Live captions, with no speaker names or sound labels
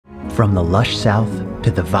From the lush south to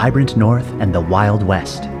the vibrant north and the wild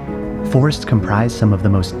west, forests comprise some of the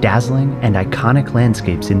most dazzling and iconic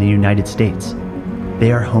landscapes in the United States.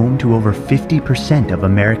 They are home to over 50% of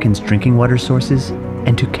Americans' drinking water sources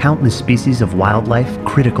and to countless species of wildlife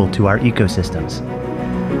critical to our ecosystems.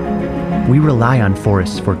 We rely on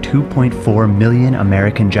forests for 2.4 million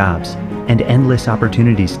American jobs and endless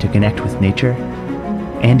opportunities to connect with nature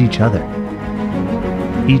and each other.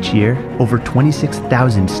 Each year, over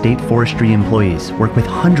 26,000 state forestry employees work with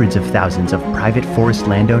hundreds of thousands of private forest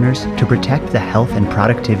landowners to protect the health and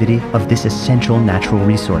productivity of this essential natural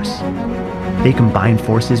resource. They combine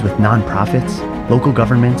forces with nonprofits, local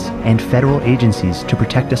governments, and federal agencies to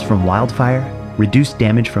protect us from wildfire, reduce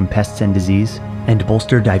damage from pests and disease, and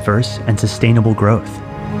bolster diverse and sustainable growth.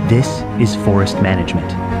 This is forest management,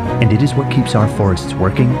 and it is what keeps our forests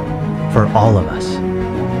working for all of us.